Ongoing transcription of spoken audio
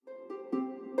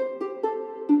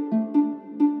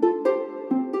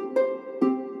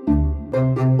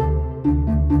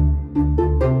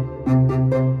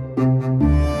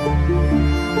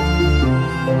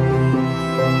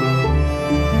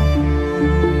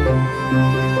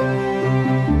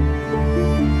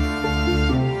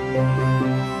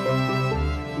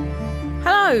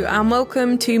and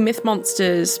welcome to Myth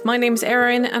Monsters. My name's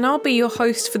Erin and I'll be your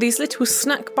host for these little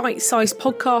snack bite-sized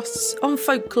podcasts on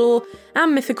folklore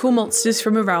and mythical monsters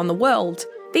from around the world.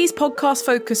 These podcasts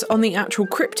focus on the actual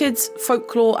cryptids,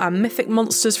 folklore and mythic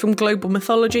monsters from global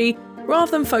mythology,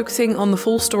 rather than focusing on the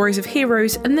full stories of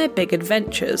heroes and their big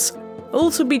adventures. I'll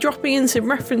also be dropping in some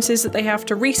references that they have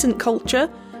to recent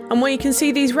culture, and where you can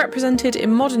see these represented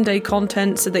in modern day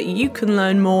content so that you can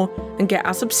learn more and get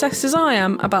as obsessed as I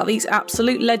am about these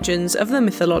absolute legends of the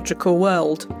mythological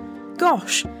world.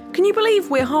 Gosh, can you believe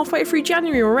we're halfway through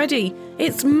January already?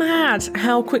 It's mad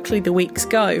how quickly the weeks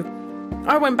go.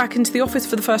 I went back into the office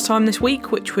for the first time this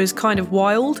week, which was kind of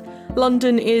wild.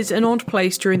 London is an odd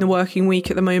place during the working week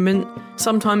at the moment,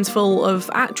 sometimes full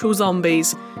of actual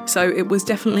zombies, so it was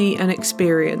definitely an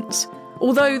experience.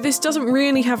 Although this doesn't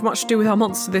really have much to do with our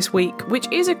monster this week, which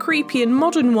is a creepy and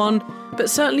modern one,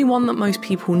 but certainly one that most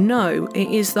people know. It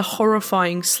is the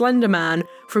horrifying Slenderman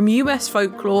from US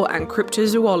folklore and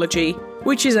cryptozoology,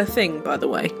 which is a thing, by the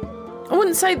way. I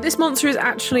wouldn't say this monster is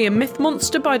actually a myth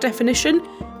monster by definition,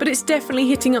 but it's definitely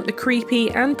hitting up the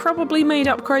creepy and probably made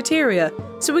up criteria,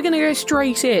 so we're going to go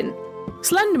straight in.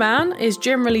 Slenderman is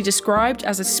generally described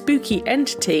as a spooky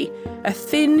entity, a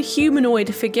thin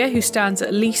humanoid figure who stands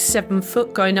at least 7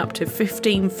 foot going up to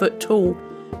 15 foot tall,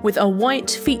 with a white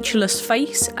featureless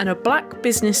face and a black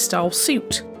business style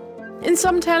suit. In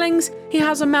some tellings, he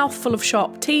has a mouthful of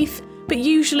sharp teeth, but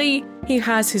usually he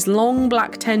has his long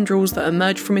black tendrils that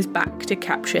emerge from his back to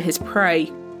capture his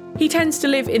prey. He tends to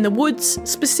live in the woods,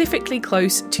 specifically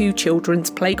close to children's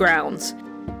playgrounds.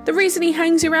 The reason he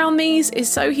hangs around these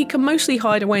is so he can mostly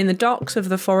hide away in the darks of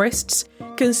the forests,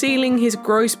 concealing his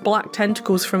gross black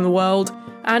tentacles from the world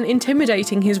and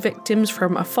intimidating his victims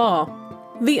from afar.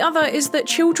 The other is that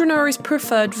children are his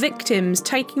preferred victims,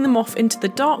 taking them off into the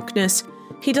darkness.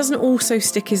 He doesn't also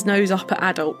stick his nose up at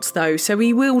adults though, so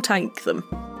he will take them.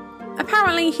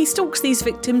 Apparently he stalks these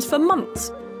victims for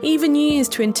months, even years,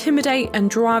 to intimidate and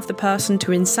drive the person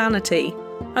to insanity.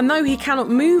 And though he cannot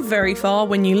move very far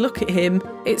when you look at him,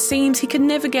 it seems he can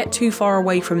never get too far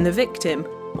away from the victim,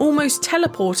 almost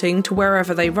teleporting to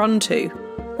wherever they run to.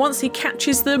 Once he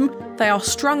catches them, they are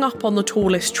strung up on the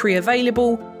tallest tree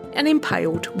available and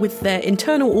impaled, with their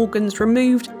internal organs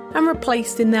removed and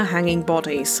replaced in their hanging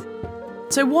bodies.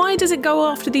 So why does it go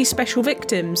after these special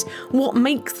victims? What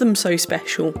makes them so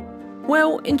special?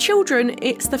 Well, in children,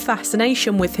 it's the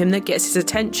fascination with him that gets his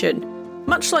attention.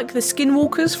 Much like the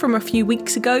skinwalkers from a few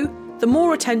weeks ago, the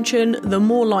more attention, the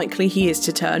more likely he is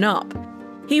to turn up.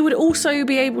 He would also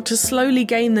be able to slowly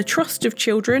gain the trust of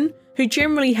children, who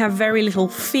generally have very little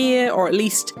fear, or at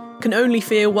least can only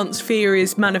fear once fear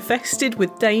is manifested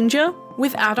with danger.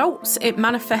 With adults, it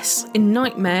manifests in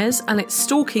nightmares and its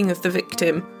stalking of the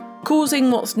victim,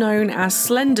 causing what's known as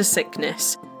slender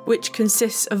sickness, which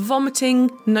consists of vomiting,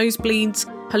 nosebleeds,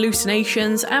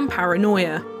 hallucinations and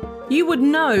paranoia. You would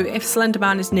know if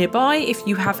Slenderman is nearby if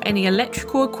you have any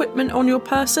electrical equipment on your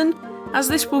person, as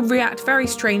this will react very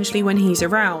strangely when he's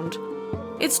around.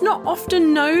 It's not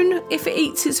often known if it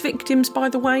eats its victims, by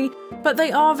the way, but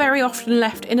they are very often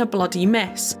left in a bloody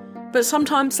mess. But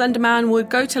sometimes Slenderman would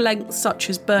go to lengths such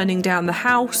as burning down the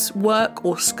house, work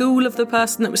or school of the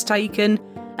person that was taken,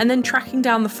 and then tracking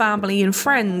down the family and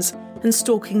friends and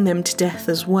stalking them to death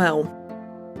as well.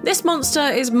 This monster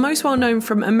is most well known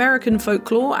from American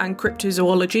folklore and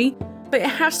cryptozoology, but it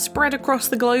has spread across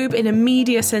the globe in a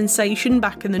media sensation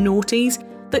back in the noughties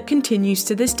that continues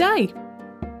to this day.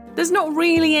 There's not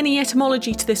really any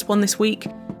etymology to this one this week,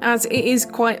 as it is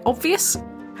quite obvious.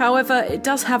 However, it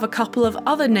does have a couple of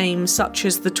other names such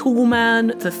as the Tall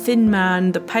Man, the Thin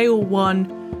Man, the Pale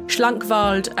One,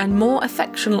 Schlankwald, and more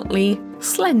affectionately,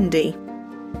 Slendy.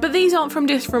 But these aren't from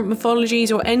different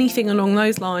mythologies or anything along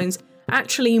those lines,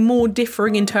 actually more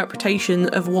differing interpretation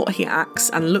of what he acts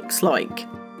and looks like.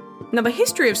 Now, the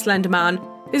history of Slenderman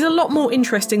is a lot more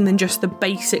interesting than just the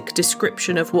basic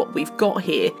description of what we've got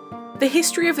here. The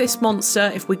history of this monster,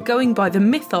 if we're going by the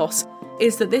mythos,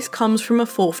 is that this comes from a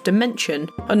fourth dimension,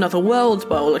 another world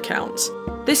by all accounts.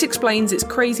 This explains its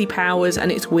crazy powers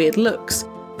and its weird looks.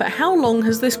 But how long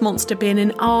has this monster been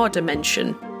in our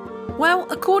dimension? Well,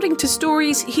 according to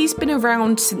stories, he's been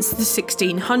around since the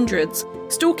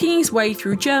 1600s, stalking his way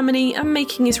through Germany and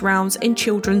making his rounds in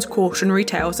children's cautionary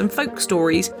tales and folk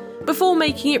stories, before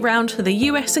making it round to the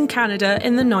US and Canada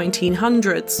in the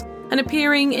 1900s, and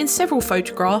appearing in several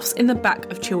photographs in the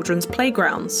back of children's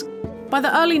playgrounds. By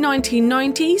the early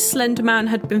 1990s, Slenderman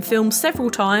had been filmed several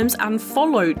times and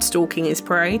followed stalking his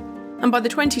prey, and by the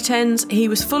 2010s, he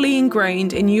was fully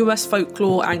ingrained in US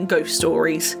folklore and ghost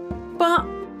stories. But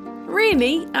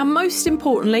Really, and most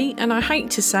importantly, and I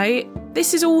hate to say it,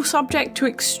 this is all subject to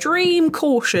extreme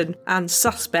caution and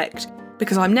suspect,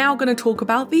 because I'm now going to talk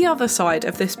about the other side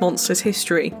of this monster's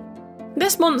history.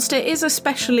 This monster is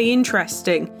especially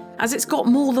interesting, as it's got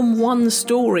more than one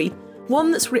story,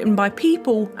 one that's written by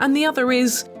people, and the other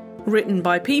is written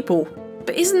by people.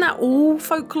 But isn't that all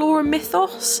folklore and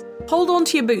mythos? Hold on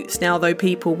to your boots now though,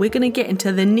 people. We're going to get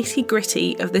into the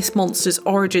nitty-gritty of this monster's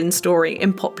origin story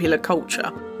in popular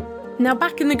culture. Now,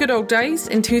 back in the good old days,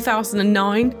 in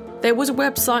 2009, there was a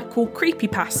website called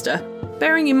Creepypasta.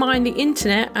 Bearing in mind the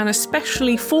internet, and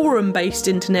especially forum-based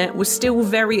internet, was still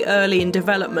very early in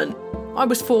development. I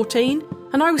was 14,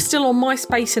 and I was still on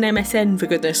MySpace and MSN, for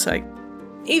goodness sake.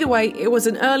 Either way, it was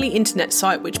an early internet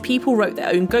site which people wrote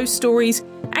their own ghost stories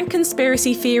and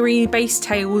conspiracy theory-based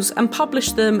tales and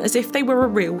published them as if they were a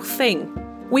real thing.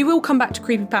 We will come back to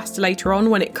Creepypasta later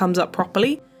on when it comes up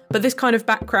properly, but this kind of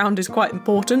background is quite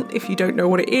important if you don't know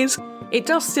what it is. It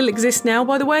does still exist now,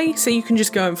 by the way, so you can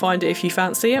just go and find it if you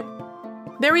fancy it.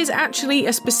 There is actually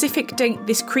a specific date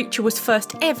this creature was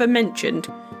first ever mentioned,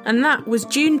 and that was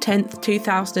June 10th,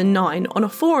 2009 on a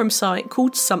forum site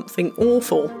called Something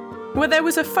Awful, where there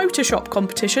was a Photoshop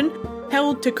competition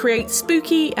held to create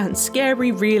spooky and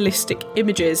scary realistic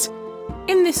images.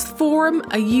 In this forum,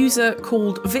 a user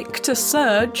called Victor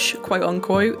Surge, quote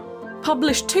unquote,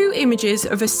 published 2 images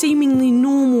of a seemingly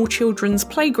normal children's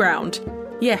playground.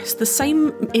 Yes, the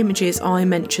same images I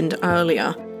mentioned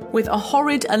earlier, with a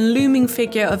horrid and looming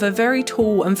figure of a very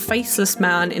tall and faceless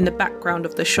man in the background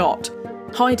of the shot,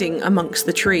 hiding amongst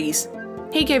the trees.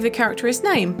 He gave the character his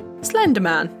name,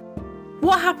 Slenderman.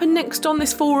 What happened next on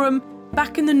this forum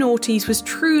back in the noughties was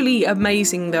truly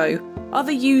amazing though.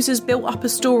 Other users built up a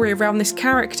story around this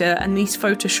character and these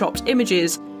photoshopped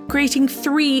images, creating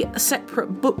 3 separate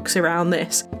books around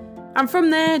this. And from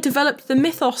there developed the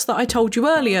mythos that I told you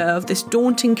earlier of this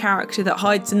daunting character that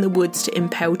hides in the woods to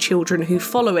impel children who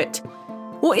follow it.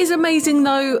 What is amazing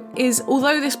though is,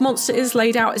 although this monster is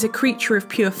laid out as a creature of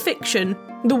pure fiction,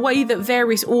 the way that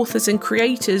various authors and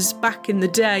creators back in the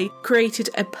day created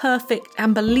a perfect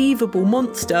and believable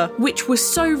monster, which was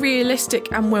so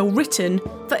realistic and well written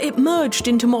that it merged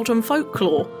into modern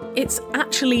folklore. It's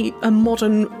actually a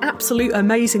modern, absolute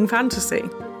amazing fantasy.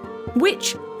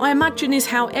 Which I imagine is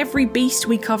how every beast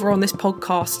we cover on this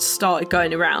podcast started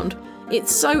going around.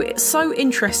 It's so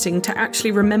interesting to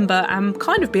actually remember and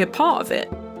kind of be a part of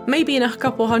it. Maybe in a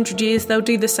couple hundred years they'll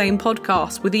do the same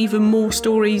podcast with even more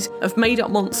stories of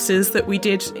made-up monsters that we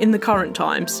did in the current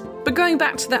times. But going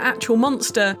back to the actual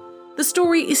monster, the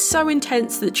story is so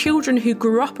intense that children who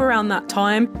grew up around that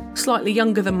time, slightly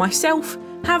younger than myself,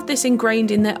 have this ingrained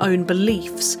in their own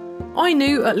beliefs. I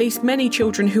knew at least many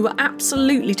children who were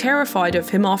absolutely terrified of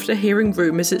him after hearing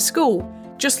rumours at school,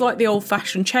 just like the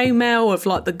old-fashioned chainmail of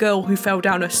like the girl who fell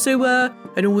down a sewer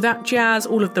and all that jazz,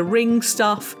 all of the Ring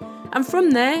stuff. And from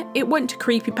there, it went to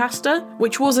Creepypasta,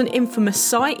 which was an infamous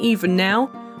site even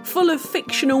now, full of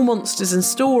fictional monsters and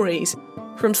stories.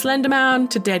 From Slenderman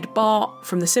to Dead Bart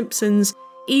from The Simpsons,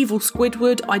 Evil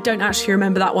Squidward, I don't actually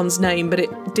remember that one's name, but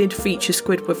it did feature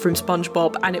Squidward from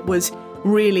SpongeBob, and it was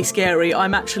really scary.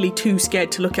 I'm actually too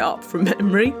scared to look it up from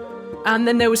memory. And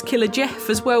then there was Killer Jeff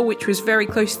as well, which was very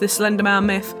close to the Slenderman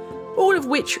myth, all of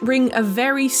which ring a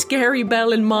very scary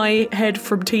bell in my head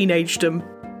from teenagedom.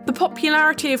 The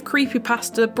popularity of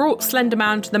Creepypasta brought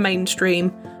Slenderman to the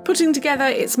mainstream, putting together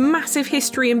its massive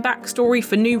history and backstory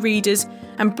for new readers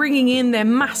and bringing in their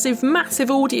massive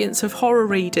audience of horror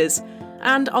readers,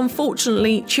 and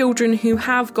unfortunately children who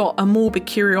have got a morbid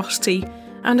curiosity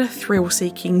and a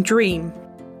thrill-seeking dream.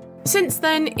 Since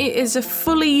then, it is a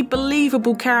fully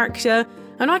believable character,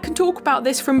 and I can talk about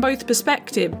this from both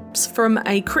perspectives, from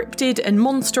a cryptid and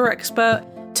monster expert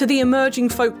to the emerging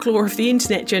folklore of the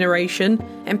internet generation,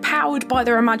 empowered by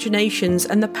their imaginations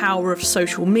and the power of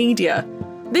social media.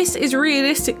 This is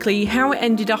realistically how it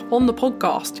ended up on the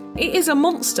podcast. It is a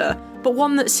monster, but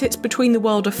one that sits between the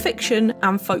world of fiction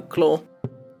and folklore.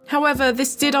 However,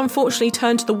 this did unfortunately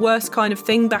turn to the worst kind of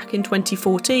thing back in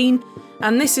 2014,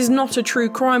 and this is not a true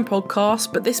crime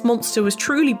podcast, but this monster was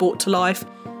truly brought to life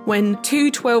when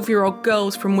 2 12-year-old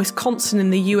girls from Wisconsin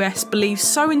in the US believed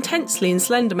so intensely in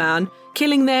Slenderman,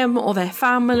 killing them or their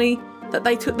family, that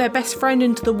they took their best friend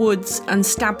into the woods and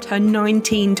stabbed her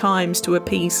 19 times to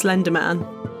appease Slenderman.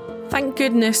 Thank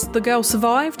goodness the girl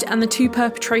survived and the 2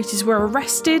 perpetrators were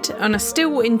arrested and are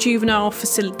still in juvenile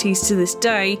facilities to this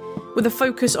day, with a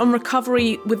focus on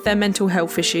recovery with their mental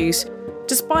health issues.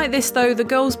 Despite this though, the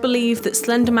girls believed that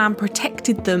Slenderman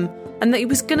protected them and that he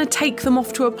was going to take them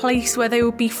off to a place where they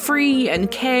would be free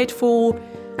and cared for,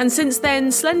 And since then,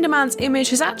 Slenderman's image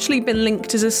has actually been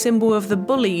linked as a symbol of the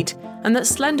bullied, and that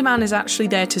Slenderman is actually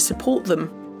there to support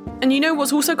them. And you know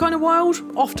what's also kind of wild,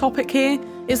 off topic here,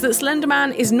 is that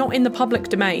Slenderman is not in the public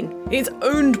domain. It's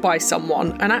owned by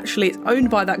someone, and actually it's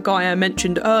owned by that guy I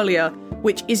mentioned earlier,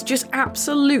 which is just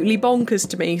absolutely bonkers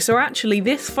to me. So actually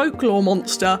this folklore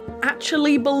monster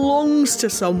actually belongs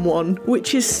to someone,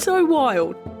 which is so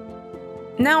wild.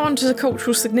 Now onto the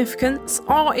cultural significance.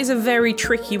 Art is a very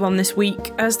tricky one this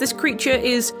week, as this creature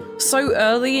is so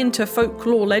early into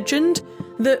folklore legend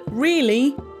that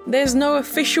really there's no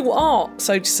official art,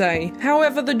 so to say.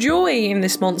 However, the joy in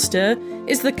this monster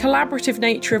is the collaborative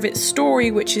nature of its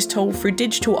story, which is told through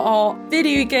digital art,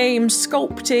 video games,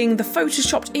 sculpting, the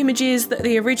photoshopped images that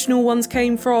the original ones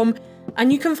came from,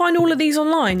 and you can find all of these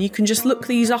online. You can just look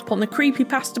these up on the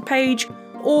creepypasta page,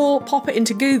 or pop it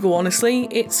into Google, honestly.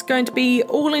 It's going to be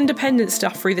all independent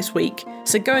stuff through this week,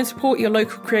 so go and support your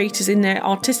local creators in their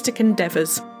artistic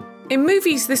endeavours. In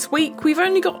movies this week, we've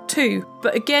only got 2,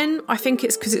 but again, I think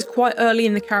it's because it's quite early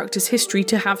in the character's history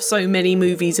to have so many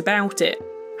movies about it.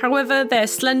 However,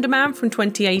 there's Slenderman from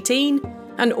 2018,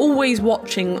 and Always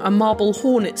Watching, a Marble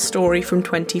Hornet story from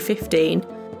 2015.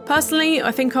 Personally,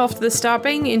 I think after the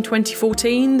stabbing in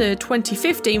 2014, the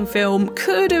 2015 film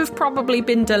could have probably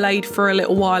been delayed for a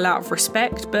little while out of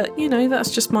respect, but you know,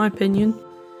 that's just my opinion.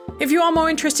 If you are more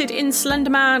interested in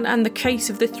Slenderman and the case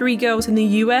of the 3 girls in the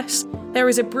US, there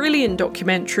is a brilliant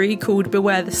documentary called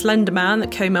Beware the Slenderman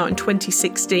that came out in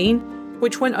 2016,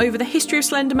 which went over the history of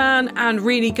Slenderman and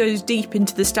really goes deep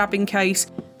into the stabbing case,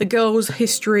 the girls'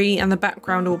 history and the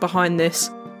background all behind this.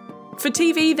 For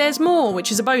TV, there's more,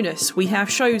 which is a bonus. We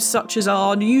have shows such as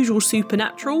our usual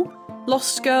Supernatural,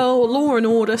 Lost Girl, Law &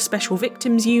 Order Special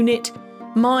Victims Unit,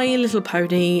 My Little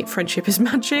Pony, Friendship is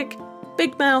Magic,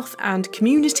 Big Mouth and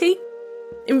Community.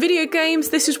 In video games,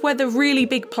 this is where the really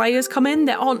big players come in.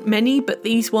 There aren't many, but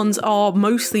these ones are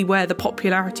mostly where the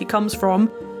popularity comes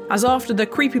from, as after the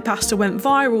creepypasta went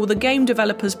viral, the game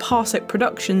developers Parsec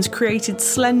Productions created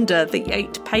Slender, the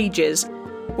 8 pages,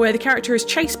 where the character is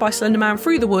chased by Slenderman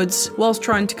through the woods whilst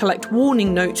trying to collect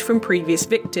warning notes from previous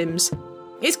victims.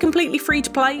 It's completely free to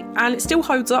play, and it still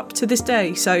holds up to this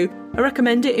day, so I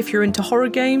recommend it if you're into horror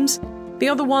games. The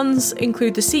other ones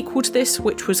include the sequel to this,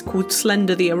 which was called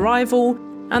Slender the Arrival,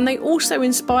 and they also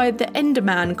inspired the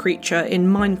Enderman creature in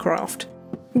Minecraft.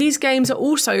 These games are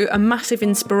also a massive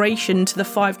inspiration to the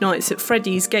Five Nights at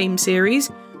Freddy's game series,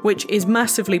 which is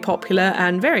massively popular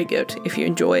and very good if you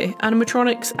enjoy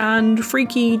animatronics and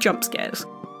freaky jump scares.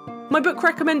 My book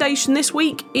recommendation this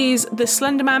week is The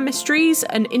Slenderman Mysteries,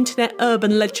 An Internet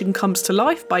Urban Legend Comes to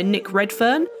Life by Nick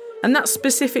Redfern, and that's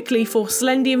specifically for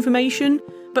Slendy information,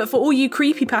 but for all you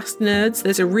creepypasta nerds,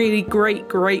 there's a really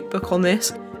great book on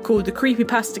this called The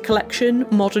Creepypasta Collection,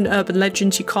 Modern Urban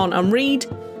Legends You Can't Unread,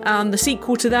 and the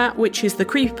sequel to that, which is The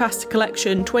Creepypasta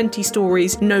Collection, 20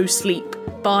 Stories No Sleep,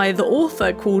 by the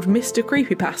author called Mr.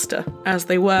 Creepypasta, as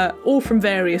they were all from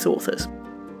various authors.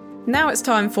 Now it's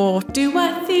time for Do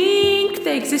I Think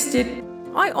They Existed?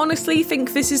 I honestly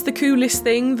think this is the coolest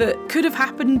thing that could have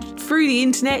happened through the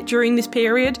internet during this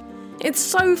period. It's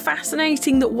so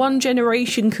fascinating that one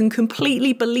generation can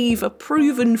completely believe a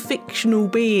proven fictional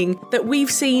being that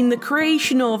we've seen the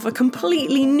creation of a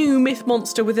completely new myth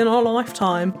monster within our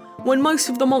lifetime, when most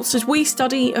of the monsters we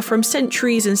study are from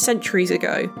centuries and centuries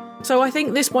ago. So I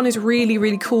think this one is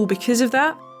really cool because of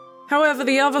that. However,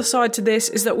 the other side to this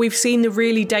is that we've seen the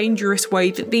really dangerous way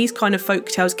that these kind of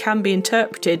folktales can be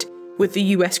interpreted with the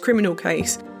US criminal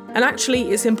case. And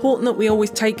actually, it's important that we always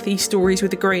take these stories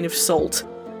with a grain of salt.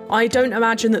 I don't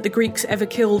imagine that the Greeks ever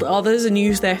killed others and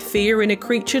used their fear in a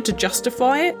creature to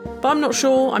justify it, but I'm not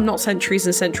sure. I'm not centuries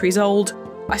and centuries old.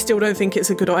 I still don't think it's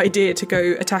a good idea to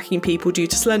go attacking people due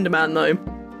to Slenderman though.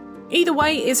 Either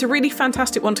way, it's a really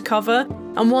fantastic one to cover,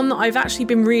 and one that I've actually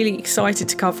been really excited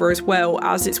to cover as well,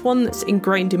 as it's one that's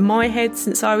ingrained in my head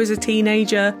since I was a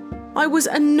teenager. I was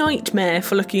a nightmare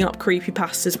for looking up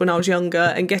creepypastas when I was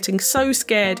younger and getting so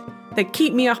scared they'd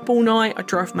keep me up all night. I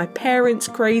drove my parents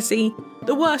crazy.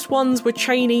 The worst ones were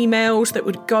chain emails that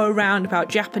would go around about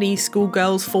Japanese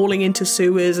schoolgirls falling into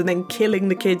sewers and then killing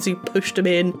the kids who pushed them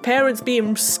in, parents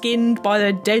being skinned by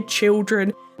their dead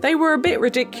children. They were a bit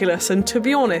ridiculous, and to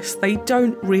be honest, they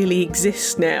don't really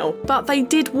exist now. But they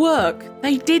did work.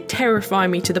 They did terrify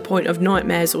me to the point of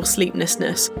nightmares or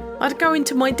sleeplessness. I'd go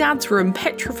into my dad's room,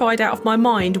 petrified out of my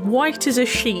mind, white as a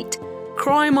sheet,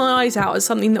 crying my eyes out at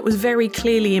something that was very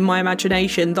clearly in my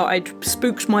imagination that I'd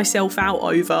spooked myself out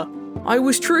over. I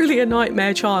was truly a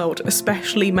nightmare child,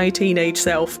 especially my teenage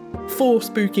self, for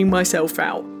spooking myself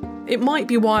out. It might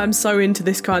be why I'm so into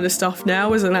this kind of stuff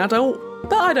now as an adult,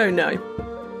 but I don't know.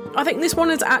 I think this one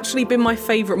has actually been my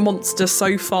favourite monster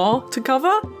so far to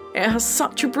cover. It has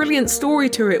such a brilliant story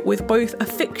to it with both a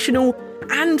fictional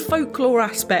and folklore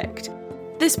aspect.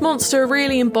 This monster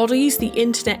really embodies the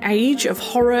internet age of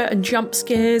horror and jump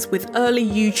scares, with early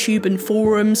YouTube and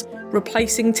forums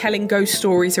replacing telling ghost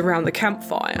stories around the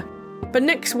campfire. But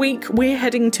next week we're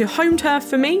heading to home turf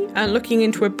for me and looking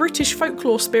into a British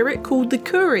folklore spirit called the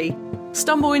Curry.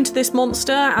 Stumble into this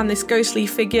monster and this ghostly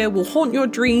figure will haunt your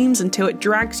dreams until it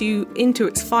drags you into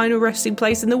its final resting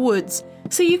place in the woods,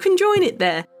 so you can join it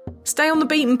there. Stay on the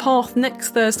beaten path next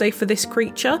Thursday for this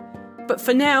creature. But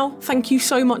for now, thank you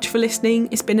so much for listening.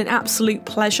 It's been an absolute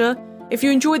pleasure. If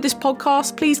you enjoyed this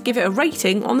podcast, please give it a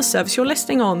rating on the service you're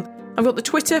listening on. I've got the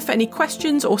Twitter for any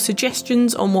questions or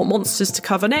suggestions on what monsters to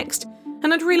cover next,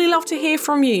 and I'd really love to hear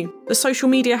from you. The social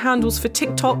media handles for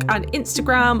TikTok and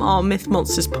Instagram are Myth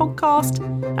Monsters Podcast,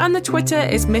 and the Twitter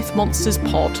is Myth Monsters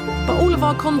Pod. But all of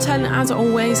our content, as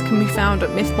always, can be found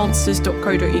at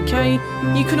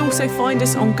mythmonsters.co.uk. You can also find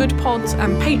us on Good Pods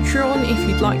and Patreon if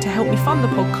you'd like to help me fund the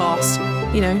podcast,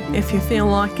 if you feel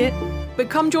like it. But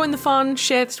come join the fun,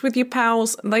 share this with your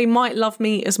pals, they might love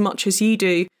me as much as you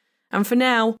do. And for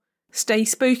now, stay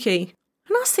spooky,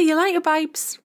 and I'll see you later, babes.